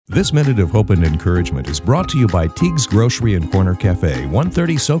This Minute of Hope and Encouragement is brought to you by Teague's Grocery and Corner Cafe,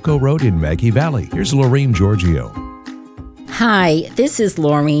 130 Soco Road in Maggie Valley. Here's Lorraine Giorgio. Hi, this is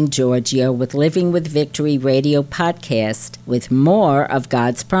Lorraine Giorgio with Living with Victory Radio podcast with more of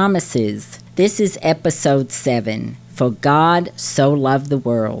God's promises. This is episode 7, For God So Loved the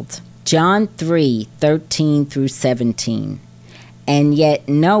World. John 3:13 through 17. And yet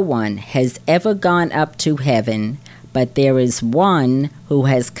no one has ever gone up to heaven, but there is one who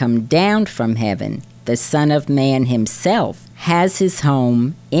has come down from heaven. The Son of Man himself has his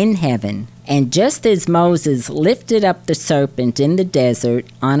home in heaven. And just as Moses lifted up the serpent in the desert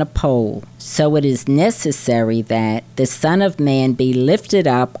on a pole, so it is necessary that the Son of Man be lifted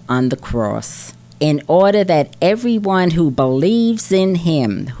up on the cross, in order that everyone who believes in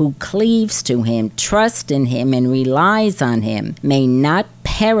him, who cleaves to him, trusts in him, and relies on him, may not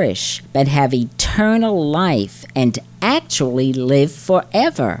perish, but have eternal life and actually live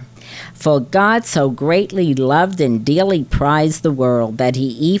forever. For God so greatly loved and dearly prized the world that he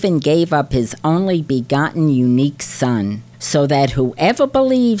even gave up his only begotten unique Son, so that whoever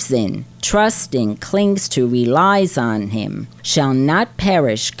believes in, trusts in, clings to, relies on him, shall not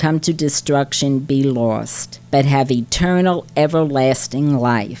perish, come to destruction, be lost, but have eternal, everlasting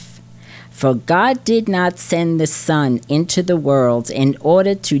life. For God did not send the Son into the world in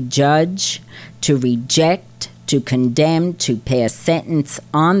order to judge, to reject, to condemn, to pass sentence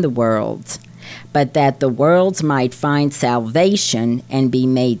on the world, but that the world might find salvation and be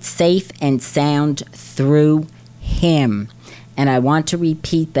made safe and sound through him. And I want to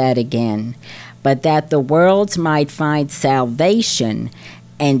repeat that again. But that the world might find salvation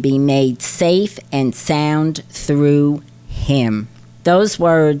and be made safe and sound through him. Those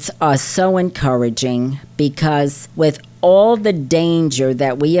words are so encouraging because with all the danger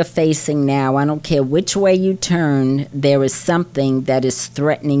that we are facing now, I don't care which way you turn, there is something that is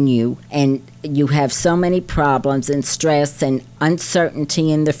threatening you. And you have so many problems and stress and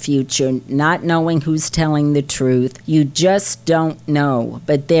uncertainty in the future, not knowing who's telling the truth. You just don't know.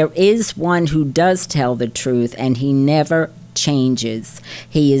 But there is one who does tell the truth, and he never changes.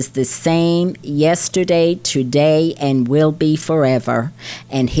 He is the same yesterday, today, and will be forever.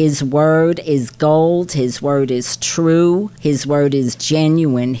 And his word is gold. His word is true. His word is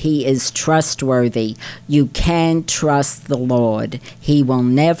genuine. He is trustworthy. You can trust the Lord. He will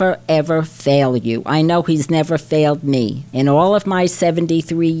never, ever fail you. I know he's never failed me. In all of my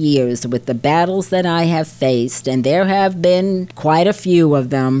 73 years, with the battles that I have faced, and there have been quite a few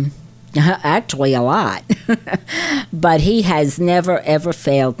of them, actually a lot, but he has never ever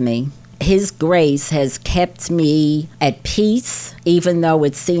failed me. His grace has kept me at peace, even though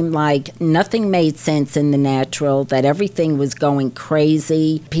it seemed like nothing made sense in the natural, that everything was going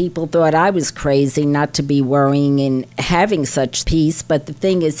crazy. People thought I was crazy not to be worrying and having such peace, but the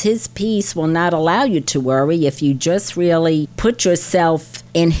thing is, his peace will not allow you to worry if you just really put yourself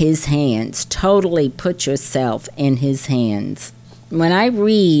in his hands, totally put yourself in his hands. When I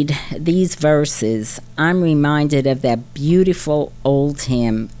read these verses, I'm reminded of that beautiful old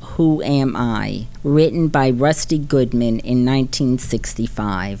hymn, Who Am I?, written by Rusty Goodman in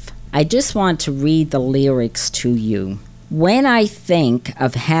 1965. I just want to read the lyrics to you. When I think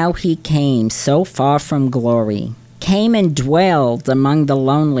of how he came so far from glory, came and dwelled among the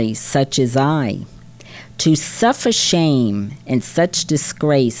lonely such as I, to suffer shame and such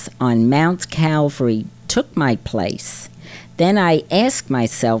disgrace on Mount Calvary took my place, then I ask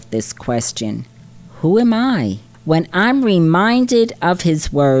myself this question, who am I? When I'm reminded of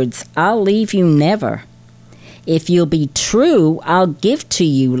his words, I'll leave you never. If you'll be true, I'll give to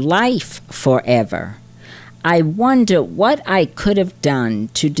you life forever. I wonder what I could have done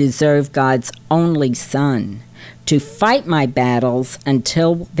to deserve God's only Son, to fight my battles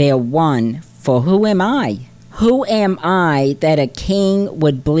until they're won, for who am I? Who am I that a king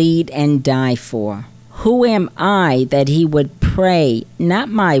would bleed and die for? Who am I that he would pray, not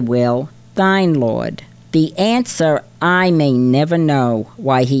my will, thine, Lord? The answer I may never know,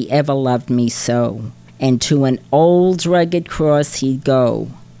 why he ever loved me so. And to an old rugged cross he'd go,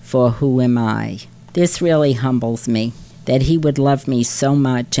 for who am I? This really humbles me, that he would love me so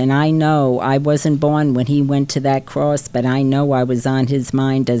much. And I know I wasn't born when he went to that cross, but I know I was on his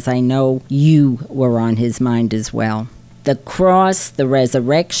mind, as I know you were on his mind as well. The cross, the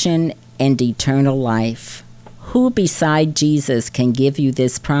resurrection, and eternal life. Who beside Jesus can give you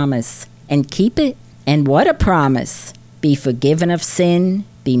this promise and keep it? And what a promise! Be forgiven of sin,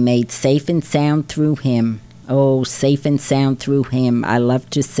 be made safe and sound through him. Oh, safe and sound through him. I love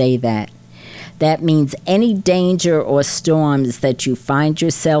to say that. That means any danger or storms that you find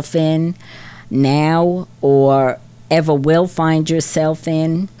yourself in now or ever will find yourself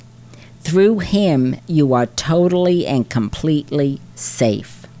in, Through him, you are totally and completely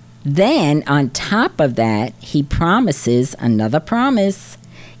safe. Then, on top of that, he promises another promise: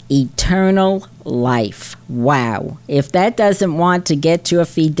 eternal life. Wow. If that doesn't want to get your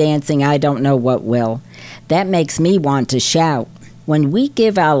feet dancing, I don't know what will. That makes me want to shout. When we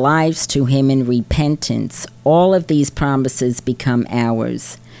give our lives to him in repentance, all of these promises become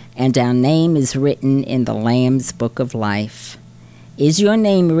ours, and our name is written in the Lamb's Book of Life. Is your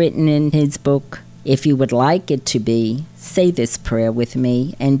name written in his book? If you would like it to be, say this prayer with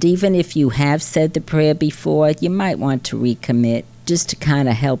me. And even if you have said the prayer before, you might want to recommit, just to kind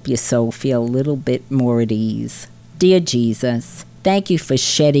of help your soul feel a little bit more at ease. Dear Jesus, thank you for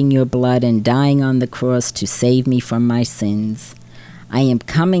shedding your blood and dying on the cross to save me from my sins. I am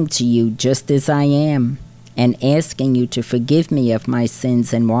coming to you just as I am, and asking you to forgive me of my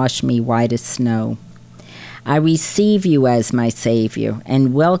sins and wash me white as snow. I receive you as my Savior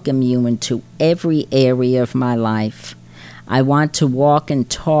and welcome you into every area of my life. I want to walk and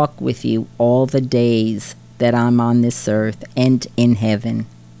talk with you all the days that I'm on this earth and in heaven.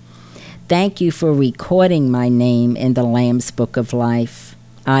 Thank you for recording my name in the Lamb's Book of Life.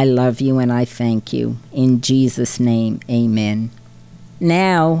 I love you and I thank you. In Jesus' name, amen.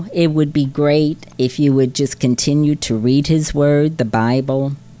 Now, it would be great if you would just continue to read his word, the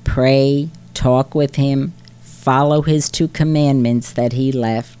Bible, pray, talk with him, follow his 2 commandments that he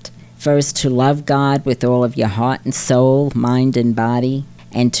left. First, to love God with all of your heart and soul, mind and body,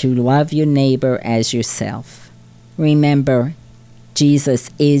 and to love your neighbor as yourself. Remember,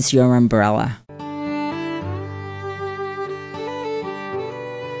 Jesus is your umbrella.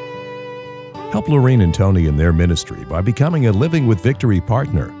 Help Lorraine and Tony in their ministry by becoming a Living with Victory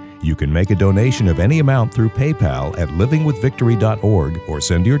partner. You can make a donation of any amount through PayPal at livingwithvictory.org or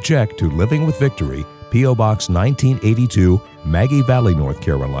send your check to Living with Victory, P.O. Box 1982, Maggie Valley, North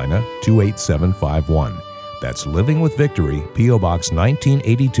Carolina, 28751. That's Living with Victory, P.O. Box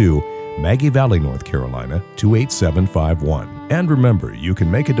 1982, Maggie Valley, North Carolina, 28751. And remember, you can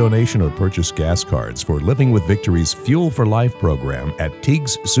make a donation or purchase gas cards for Living with Victory's Fuel for Life program at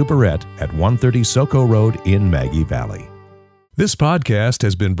Teague's Superette at 130 Soco Road in Maggie Valley. This podcast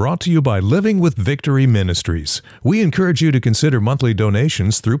has been brought to you by Living with Victory Ministries. We encourage you to consider monthly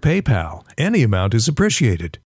donations through PayPal. Any amount is appreciated.